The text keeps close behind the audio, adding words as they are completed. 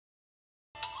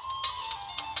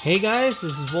Hey guys,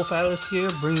 this is Wolf Atlas here,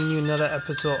 bringing you another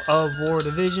episode of War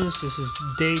Divisions. This is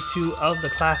day 2 of the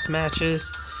class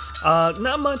matches.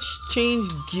 Not much change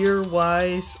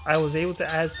gear-wise. I was able to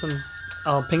add some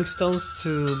pink stones to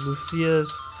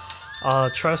Lucia's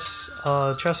Trust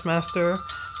Master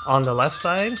on the left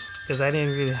side, because I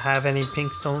didn't really have any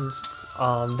pink stones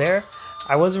there.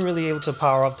 I wasn't really able to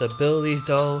power up the abilities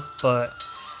though, but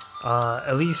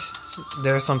at least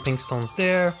there are some pink stones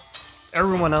there.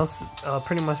 Everyone else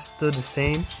pretty much stood the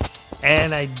same,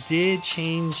 and I did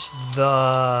change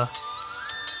the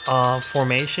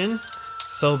formation.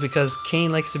 So because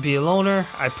Kain likes to be a loner,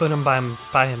 I put him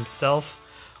by himself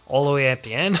all the way at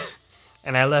the end,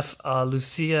 and I left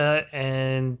Lucia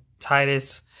and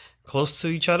Titus close to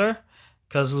each other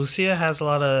because Lucia has a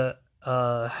lot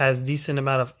of has decent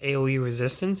amount of AoE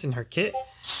resistance in her kit.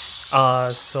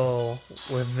 So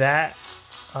with that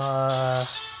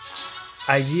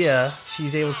idea,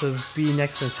 she's able to be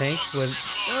next to the tank with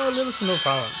little to no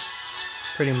problems,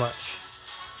 pretty much.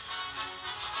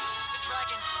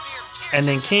 And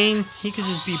then Kain, he could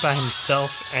just be by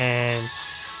himself, and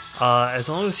as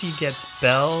long as he gets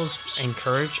bells and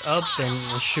courage up, then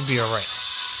it should be alright.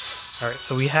 Alright,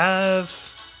 so we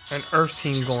have an Earth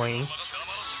team going.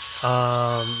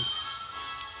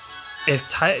 If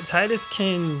Titus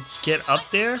can get up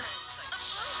there,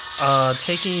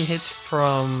 taking hits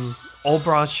from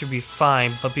Oberon should be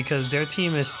fine, but because their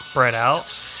team is spread out,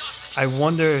 I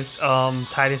wonder if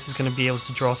Titus is going to be able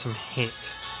to draw some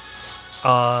hate.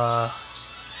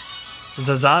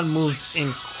 Zazan moves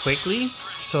in quickly,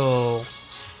 so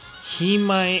he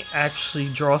might actually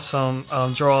draw some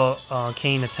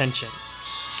Kain attention.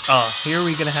 Here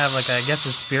we're gonna have, like, I guess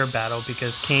a spear battle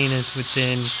because Kain is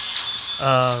within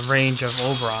range of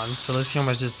Oberon. So let's see how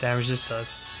much this damage this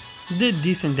does. Did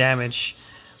decent damage.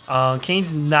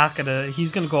 Kain's not gonna,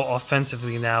 he's gonna go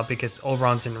offensively now because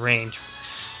Oberon's in range.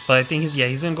 But I think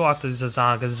he's gonna go after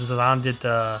Zazan because Zazan did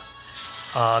the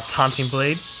taunting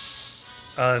blade.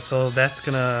 So that's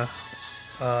gonna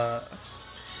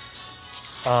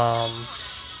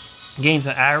gains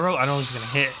an arrow. I don't know if he's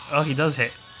gonna hit. Oh, he does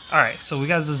hit. Alright, so we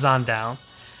got Zazan down.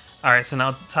 Alright, so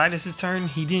now Titus' turn.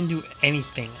 He didn't do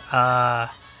anything.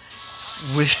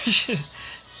 Which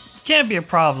can't be a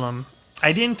problem.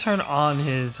 I didn't turn on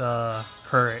his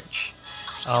courage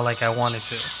like I wanted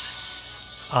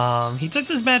to. He took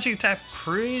this magic attack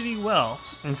pretty well,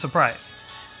 in surprise.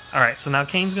 Alright, so now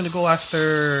Kain's gonna go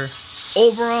after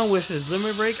Oberon with his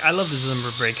limit break. I love this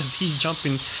limit break because he's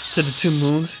jumping to the 2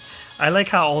 moons. I like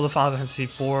how all the Final Fantasy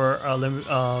 4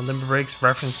 limit breaks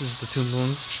references the 2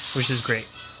 moons, which is great.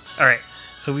 Alright,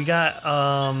 so we got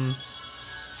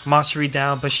Mastery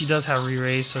down, but she does have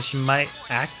re-raise, so she might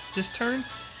act this turn.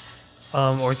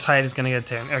 Or Titus is gonna get a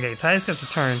turn. Okay, Titus gets a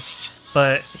turn,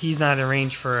 but he's not in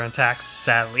range for attacks,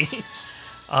 sadly.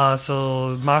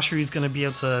 So Mastery is gonna be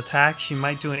able to attack. She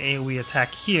might do an AoE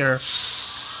attack here,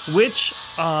 which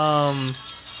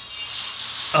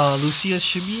Lucia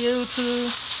should be able to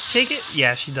take it.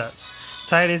 Yeah, she does.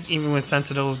 Titus, even when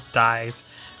Sentinel dies,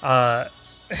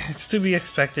 it's to be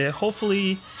expected.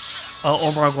 Hopefully,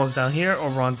 Oberon goes down here.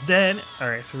 Oberon's dead.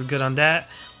 Alright, so we're good on that.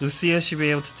 Lucia should be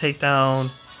able to take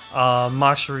down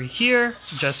Mastery here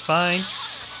just fine,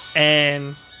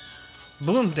 and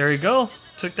boom, there you go.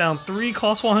 Took down 3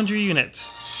 cost 100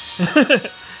 units.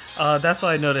 That's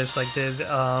what I noticed. Like,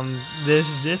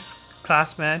 this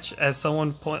class match, as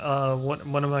someone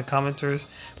one of my commenters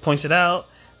pointed out,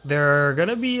 there are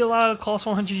gonna be a lot of cost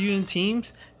 100 unit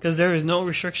teams because there is no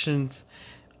restrictions,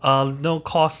 no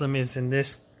cost limits in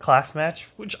this class match,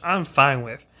 which I'm fine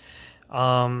with.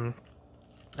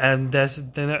 And that's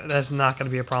not going to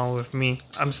be a problem with me.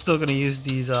 I'm still going to use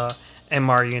these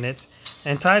MR units.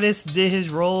 And Titus did his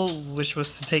role, which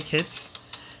was to take hits.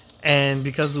 And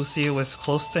because Lucia was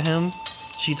close to him,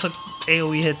 she took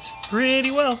AoE hits pretty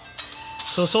well.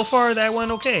 So far that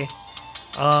went okay.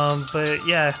 But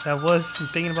yeah, that was,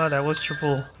 thinking about it, that was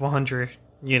triple 100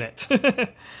 units. And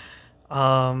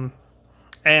I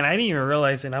didn't even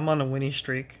realize it. I'm on a winning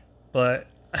streak. But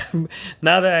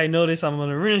now that I notice I'm on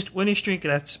a winning streak,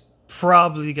 that's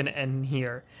probably going to end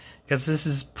here. Because this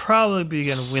is probably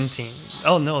going to win team.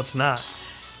 Oh, no, it's not.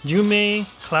 Jume,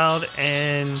 Cloud,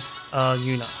 and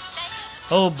Yuna.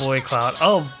 Oh, boy, Cloud.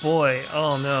 Oh, boy.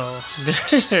 Oh, no.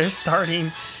 They're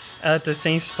starting at the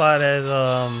same spot as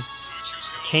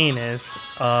Kain is.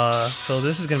 So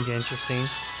this is going to be interesting.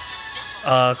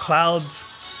 Cloud's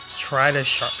tried a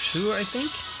sharpshooter, I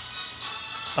think.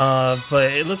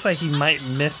 But it looks like he might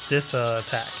miss this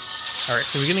attack. Alright,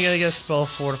 so we're gonna get a spell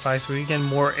fortify, so we get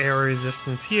more air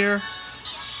resistance here.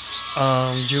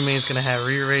 Jume is gonna have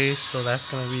re-raise, so that's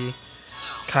gonna be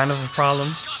kind of a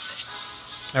problem.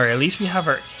 All right, at least we have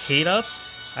our hate up.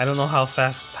 I don't know how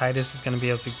fast Titus is going to be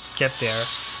able to get there.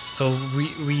 So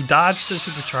we dodged the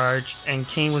supercharge, and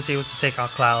Kain was able to take out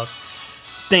Cloud.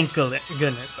 Thank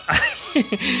goodness.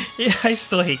 Yeah, I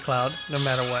still hate Cloud, no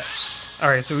matter what.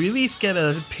 Alright, so we at least get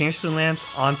a Piercing Lance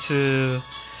onto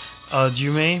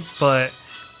Jume, but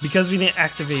because we didn't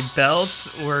activate belts,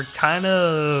 we're kind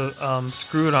of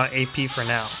screwed on AP for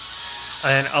now.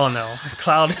 And oh no,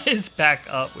 Cloud is back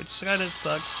up, which kind of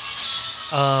sucks.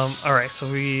 Alright, so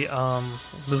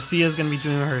Lucia's gonna be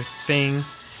doing her thing.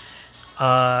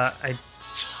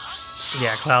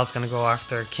 Yeah, Cloud's gonna go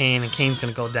after Kain, and Kain's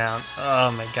gonna go down.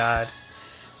 Oh my god.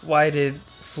 Why did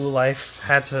Full Life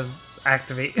had to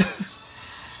activate?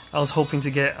 I was hoping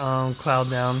to get Cloud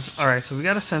down. Alright, so we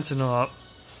got a Sentinel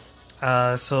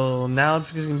up. So now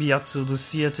it's gonna be up to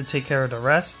Lucia to take care of the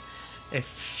rest.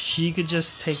 If she could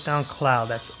just take down Cloud,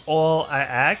 that's all I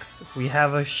ask. We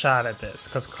have a shot at this,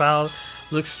 because Cloud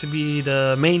looks to be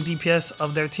the main DPS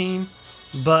of their team,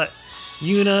 but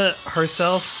Yuna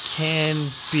herself can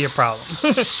be a problem.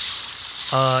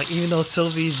 Even though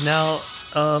Sylvie's now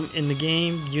in the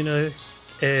game, Yuna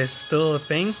is still a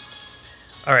thing.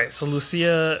 Alright, so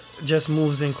Lucia just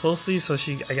moves in closely, so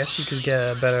I guess she could get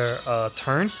a better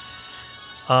turn.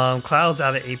 Cloud's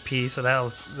out of AP, so that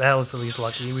was at least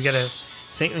lucky. We got a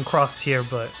Saintly Cross here,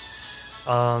 but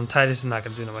Titus is not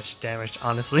gonna do that much damage,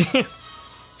 honestly.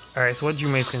 Alright, so what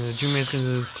Jume's gonna do? Jume's gonna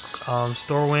do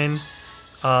Storwind.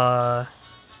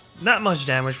 Not much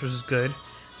damage, which is good.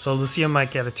 So Lucia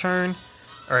might get a turn.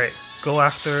 Alright, go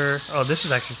after... Oh, this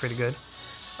is actually pretty good.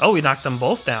 Oh, we knocked them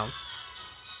both down.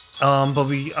 But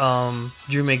we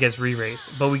Jume gets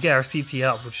re-raised. But we get our CT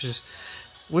up, which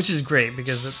is great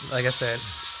because, like I said,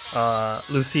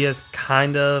 Lucia's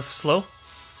kind of slow.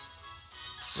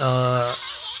 I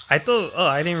thought... Oh,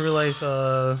 I didn't realize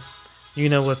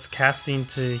Yuna was casting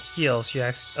to heal. She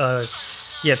actually...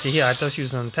 yeah, to heal. I thought she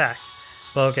was on attack.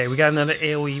 But okay, we got another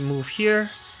AoE move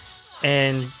here.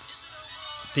 And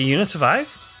did Yuna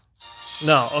survive?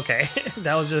 No, okay.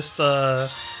 That was just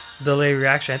a delay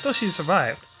reaction. I thought she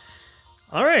survived.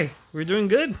 Alright, we're doing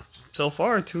good so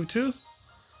far. 2-2.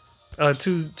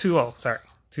 2-0, sorry.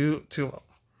 2-0.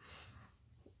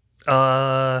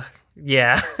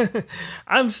 Yeah.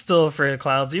 I'm still afraid of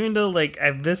Clouds, even though, like,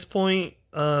 at this point,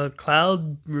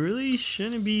 Cloud really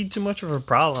shouldn't be too much of a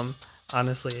problem,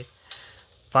 honestly.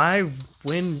 5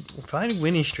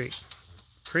 winning streak.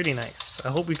 Pretty nice. I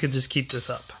hope we could just keep this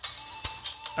up.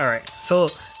 Alright, so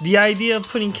the idea of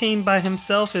putting Kain by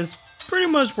himself is pretty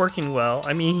much working well.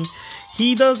 I mean,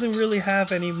 he doesn't really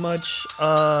have any much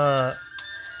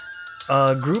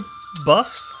group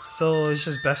buffs, so it's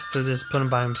just best to just put him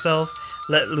by himself.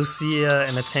 Let Lucia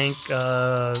and the tank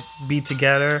be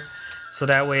together, so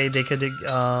that way they could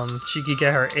she could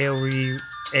get her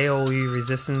AoE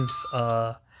resistance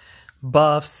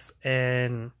buffs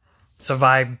and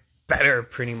survive better,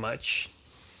 pretty much.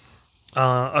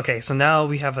 Okay, so now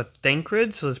we have a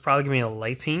Thancred, so it's probably gonna be a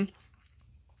light team.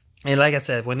 And like I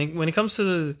said, when it comes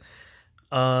to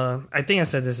I think I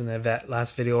said this in the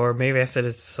last video, or maybe I said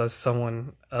this to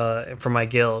someone from my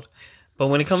guild. But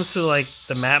when it comes to like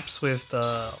the maps with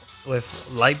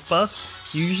light buffs,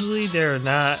 usually they're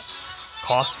not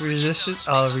cost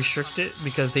restricted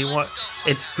because they want.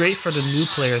 It's great for the new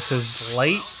players because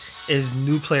light is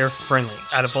new player friendly.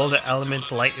 Out of all the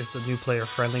elements, light is the new player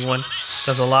friendly one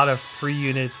because a lot of free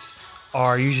units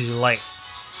are usually light.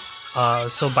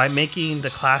 So by making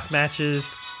the class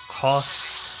matches cost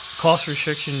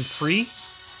restriction free,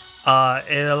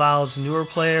 it allows newer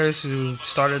players who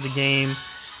started the game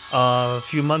a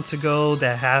few months ago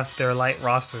that have their light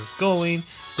rosters going.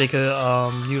 They could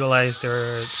utilize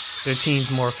their teams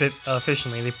more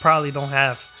efficiently. They probably don't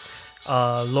have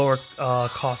lower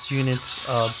cost units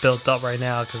built up right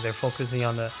now because they're focusing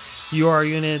on the UR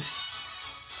units.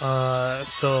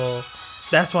 So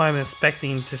that's why I'm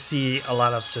expecting to see a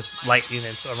lot of just light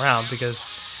units around, because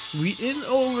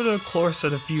over the course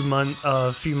of the few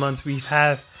months we've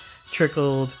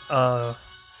trickled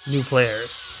new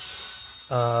players.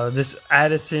 This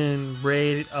Addison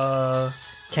raid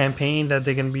campaign that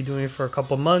they're going to be doing for a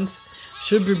couple months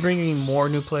should be bringing more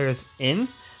new players in,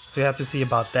 so we have to see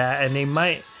about that. And they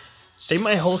might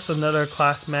host another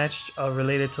class match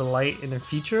related to light in the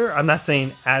future. I'm not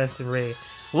saying Addison raid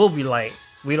will be light.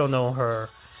 We don't know her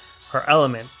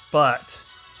element, but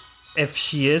if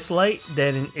she is light,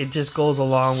 then it just goes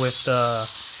along with the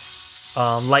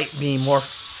light being more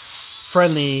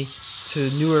friendly to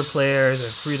newer players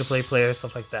and free-to-play players,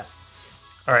 stuff like that.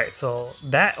 Alright, so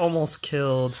that almost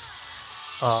killed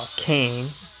Kain,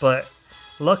 but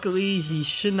luckily he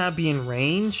should not be in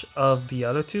range of the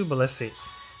other two, but let's see.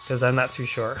 because I'm not too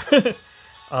sure.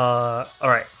 All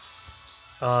right.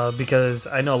 Because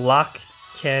I know Locke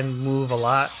can move a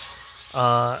lot,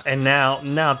 and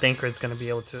now Thancred's gonna be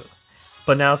able to.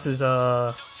 But now since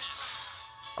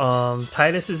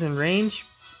Titus is in range,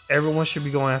 everyone should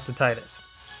be going after Titus.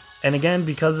 And again,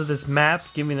 because of this map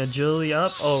giving agility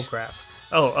up, oh crap.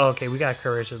 Oh, okay, we got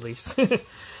courage at least.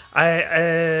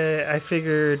 I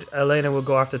figured Elena would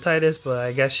go after Titus, but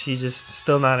I guess she's just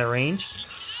still not in range.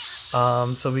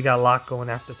 So we got Locke going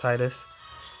after Titus.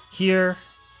 Here,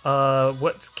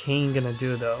 what's Kain gonna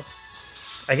do though?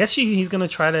 I guess he's gonna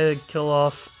try to kill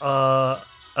off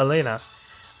Elena.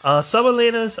 Some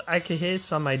Elenas I can hit,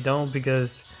 some I don't,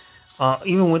 because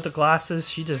even with the glasses,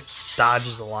 she just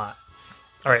dodges a lot.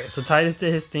 Alright, so Titus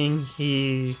did his thing.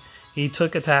 He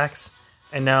took attacks,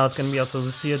 and now it's gonna be up to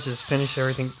Lucia just finish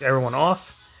everyone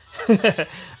off.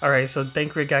 Alright, so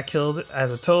Thancred got killed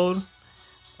as a toad.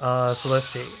 So let's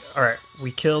see. Alright,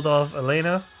 we killed off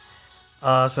Elena.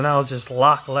 So now it's just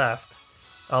Locke left.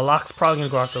 Locke's probably gonna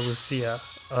go after Lucia.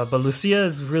 But Lucia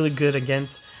is really good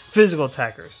against physical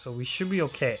attackers, so we should be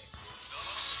okay.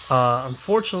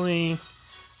 Unfortunately,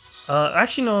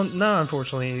 actually no, not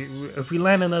unfortunately. If we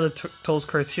land another Toad's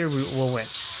Curse here, we'll win.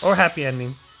 Or happy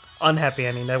ending, unhappy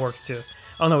ending, that works too.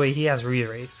 Oh no, wait, he has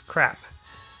re-raise. Crap.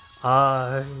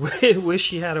 Wish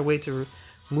she had a way to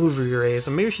move re-raise,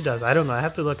 or maybe she does. I don't know. I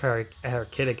have to look at her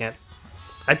kit again.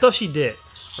 I thought she did,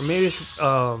 or maybe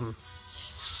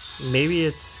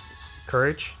it's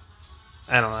courage.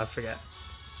 I don't know. I forget.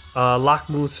 Locke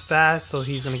moves fast, so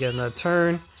he's gonna get another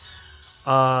turn.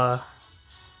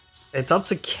 It's up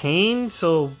to Kain,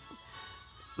 so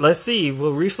let's see.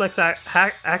 Will Reflex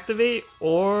activate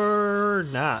or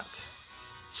not?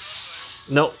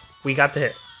 Nope, we got the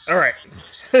hit. All right,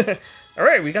 all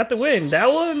right, we got the win.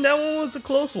 That one was a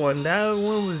close one. That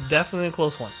one was definitely a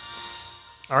close one.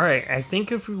 All right, I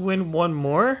think if we win one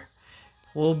more,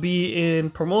 we'll be in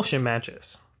promotion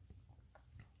matches.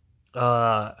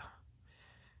 And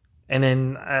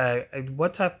then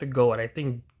what's have to go at? I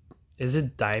think, is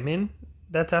it Diamond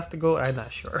that's have to go? I'm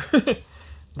not sure.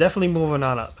 Definitely moving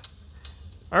on up.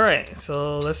 All right,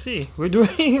 so let's see. We're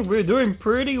doing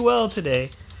pretty well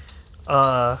today.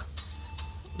 That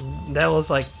was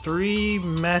like 3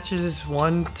 matches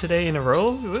won today in a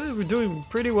row. We're doing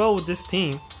pretty well with this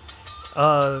team.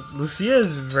 Lucia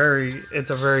is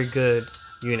it's a very good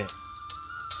unit.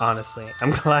 Honestly,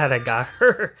 I'm glad I got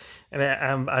her, and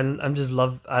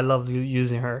I love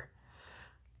using her.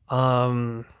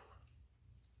 I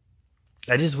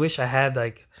just wish I had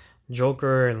like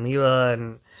Joker and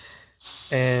Leela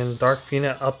and Dark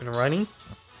Phoenix up and running,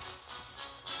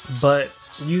 but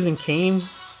using Kain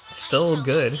still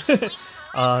good.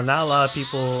 Not a lot of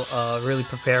people really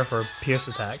prepare for Pierce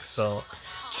attacks, so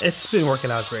it's been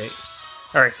working out great.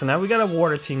 Alright, so now we got a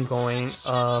water team going.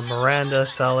 Miranda,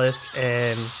 Celis,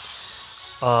 and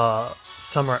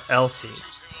Summer Elsie.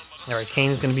 Alright,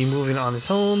 Kain's gonna be moving on his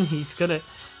own. He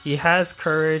has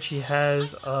courage, he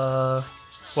has well,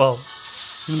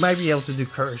 he might be able to do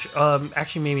courage.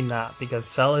 Actually maybe not, because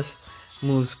Celis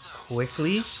moves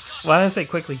quickly. Well, I don't say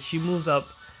quickly, she moves up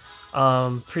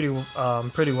pretty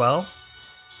well.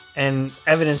 And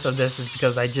evidence of this is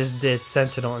because I just did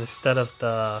Sentinel instead of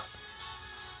the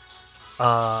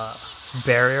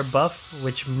barrier buff,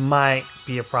 which might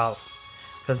be a problem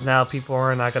because now people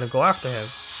are not going to go after him.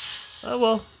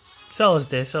 Well, Celis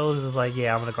did. Celis is like,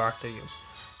 yeah, I'm going to go after you.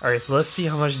 Alright, so let's see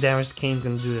how much damage Kain's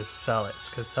going to do to Celis,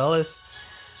 because Celis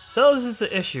is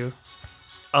the issue.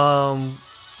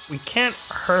 We can't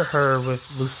hurt her with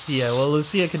Lucia. Well,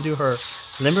 Lucia can do her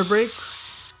Limber Break,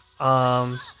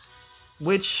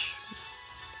 which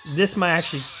this might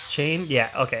actually chain.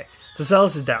 Yeah, okay. So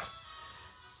Celis is down.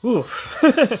 Oof.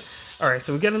 Alright,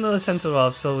 so we get another Sentinel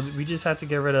up, so we just have to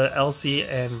get rid of Elsie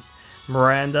and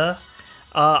Miranda.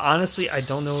 Honestly, I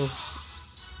don't know.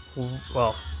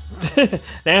 Well, that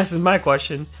answers my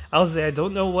question. I would say I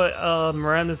don't know what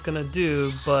Miranda's gonna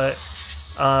do, but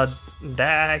that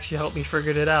actually helped me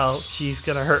figure it out. She's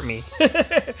gonna hurt me.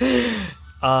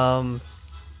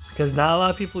 Because not a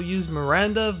lot of people use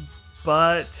Miranda,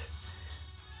 but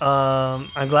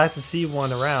I'm glad to see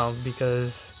one around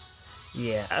because,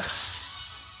 yeah,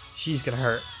 she's gonna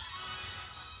hurt.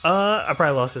 I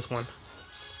probably lost this one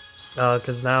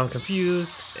because now I'm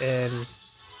confused and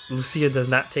Lucia does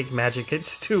not take magic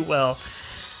hits too well.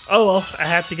 Oh well, I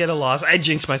had to get a loss. I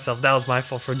jinxed myself. That was my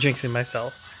fault for jinxing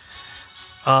myself.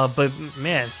 But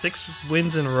man, 6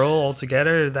 wins in a row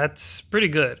altogether, that's pretty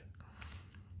good.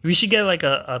 We should get like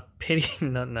a pity.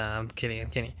 No, nah, I'm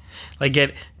kidding. Like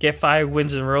get 5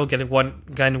 wins in a row, get one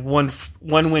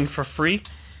win for free.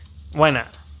 Why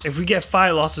not? if we get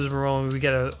 5 losses in a row and we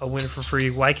get a win for free,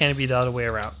 why can't it be the other way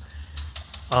around?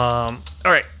 All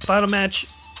right, final match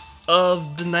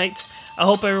of the night. I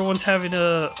hope everyone's having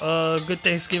a good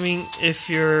Thanksgiving. If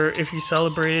you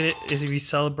celebrate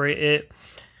it,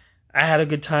 I had a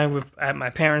good time at my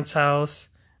parents' house.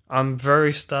 I'm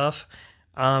very stuffed.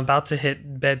 I'm about to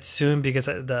hit bed soon because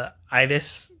the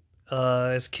itis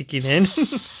is kicking in.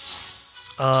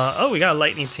 Oh, we got a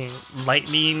lightning team.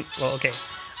 Lightning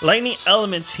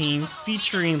element team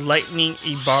featuring Lightning,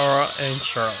 Ibarra, and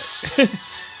Charlotte.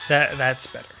 That's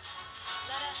better.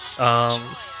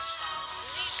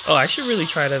 Oh, I should really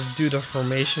try to do the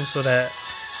formation so that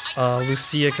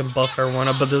Lucia can buff everyone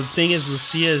up. But the thing is,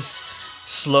 Lucia is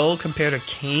slow compared to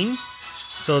Kain,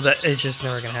 so that it's just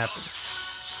never gonna happen.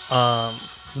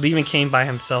 Leaving Kain by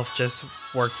himself just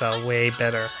works out way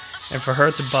better, and for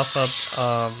her to buff up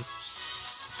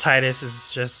Titus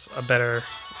is just a better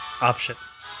option,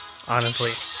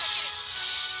 honestly.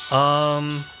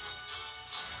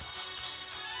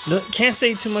 Can't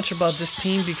say too much about this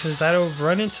team because I don't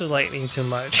run into Lightning too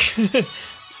much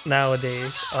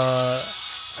nowadays. I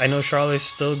know Charlotte's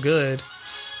still good.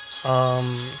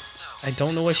 I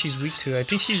don't know what she's weak to. I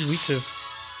think she's weak to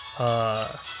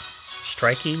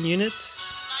striking units.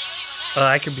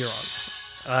 I could be wrong.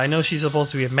 I know she's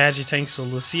supposed to be a magic tank, so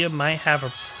Lucia might have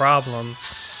a problem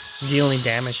dealing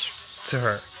damage to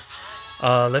her.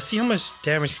 Let's see how much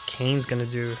damage Kain's gonna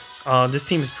do. This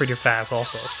team is pretty fast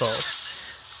also, so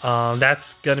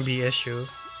that's gonna be an issue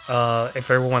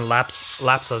if everyone laps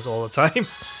us all the time.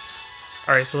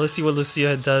 Alright, so let's see what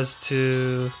Lucia does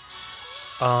to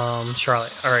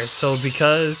Charlotte. Alright, so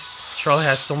because Charlotte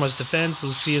has so much defense,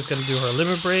 Lucia's gonna do her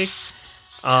limit break,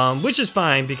 which is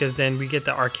fine because then we get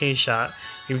the arcane shot.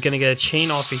 We're gonna get a chain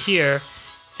off of here,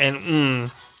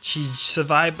 and she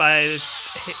survived by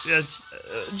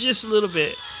just a little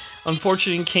bit.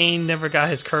 Unfortunately, Kain never got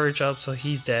his courage up, so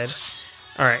he's dead.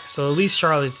 Alright, so at least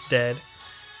Charlotte's dead.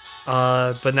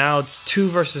 But now it's 2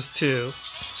 versus 2.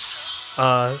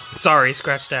 Sorry,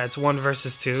 scratch that. It's 1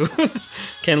 versus 2.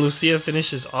 Can Lucia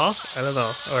finish this off? I don't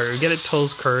know. Or we get a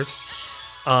Toad's Curse.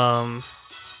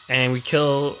 And we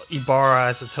kill Ibarra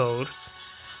as a Toad.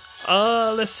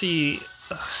 Let's see.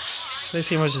 Let's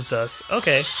see how much this does.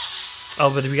 Okay. Oh,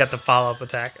 but we got the follow-up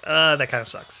attack. That kind of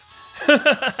sucks.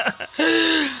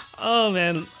 Oh,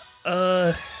 man.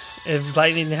 If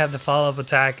Lightning didn't have the follow-up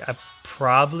attack, I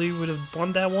probably would have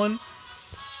won that one.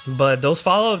 But those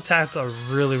follow-up attacks are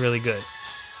really, really good.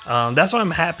 That's why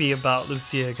I'm happy about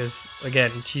Lucia, because,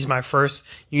 again, she's my first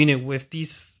unit with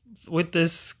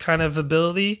this kind of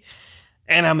ability,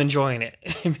 and I'm enjoying it.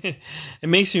 It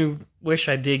makes me wish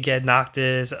I did get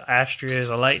Noctis, Astrius,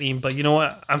 or Lightning, but you know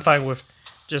what? I'm fine with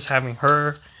just having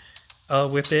her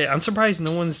with it. I'm surprised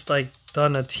no one's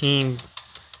done a team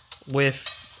with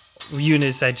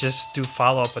units that just do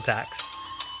follow-up attacks.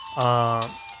 I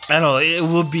don't know, it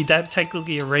would be that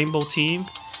technically a rainbow team.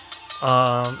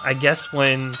 I guess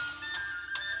when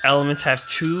elements have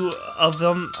 2 of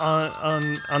them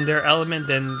on their element,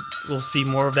 then we'll see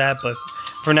more of that. But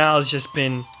for now, it's just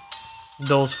been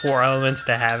those 4 elements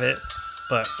that have it.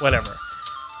 But whatever.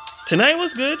 Tonight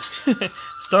was good.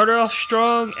 Started off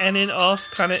strong, ended off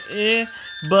kind of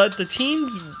but the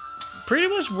team's pretty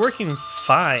much working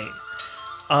fine.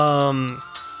 I'm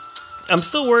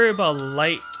still worried about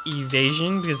light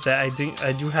evasion because I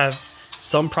do have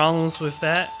some problems with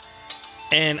that,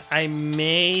 and I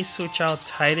may switch out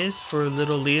Titus for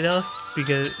Little Lita,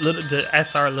 because the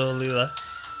SR Little Lita,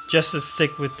 just to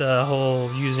stick with the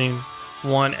whole using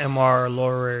 1 MR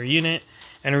lower rare unit.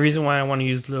 And the reason why I want to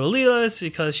use Little Lita is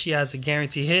because she has a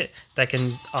guarantee hit that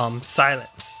can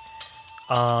silence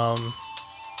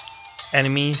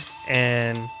enemies,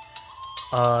 and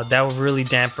that would really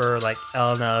damper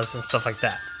Elena's and stuff like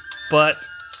that. But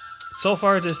so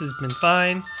far this has been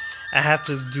fine. I have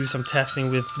to do some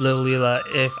testing with Little Lila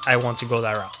if I want to go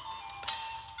that route.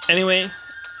 Anyway,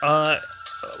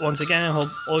 once again, I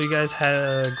hope all you guys had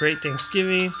a great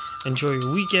Thanksgiving. Enjoy your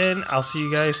weekend. I'll see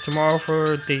you guys tomorrow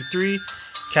for day 3.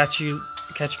 Catch you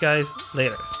guys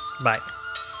later. Bye.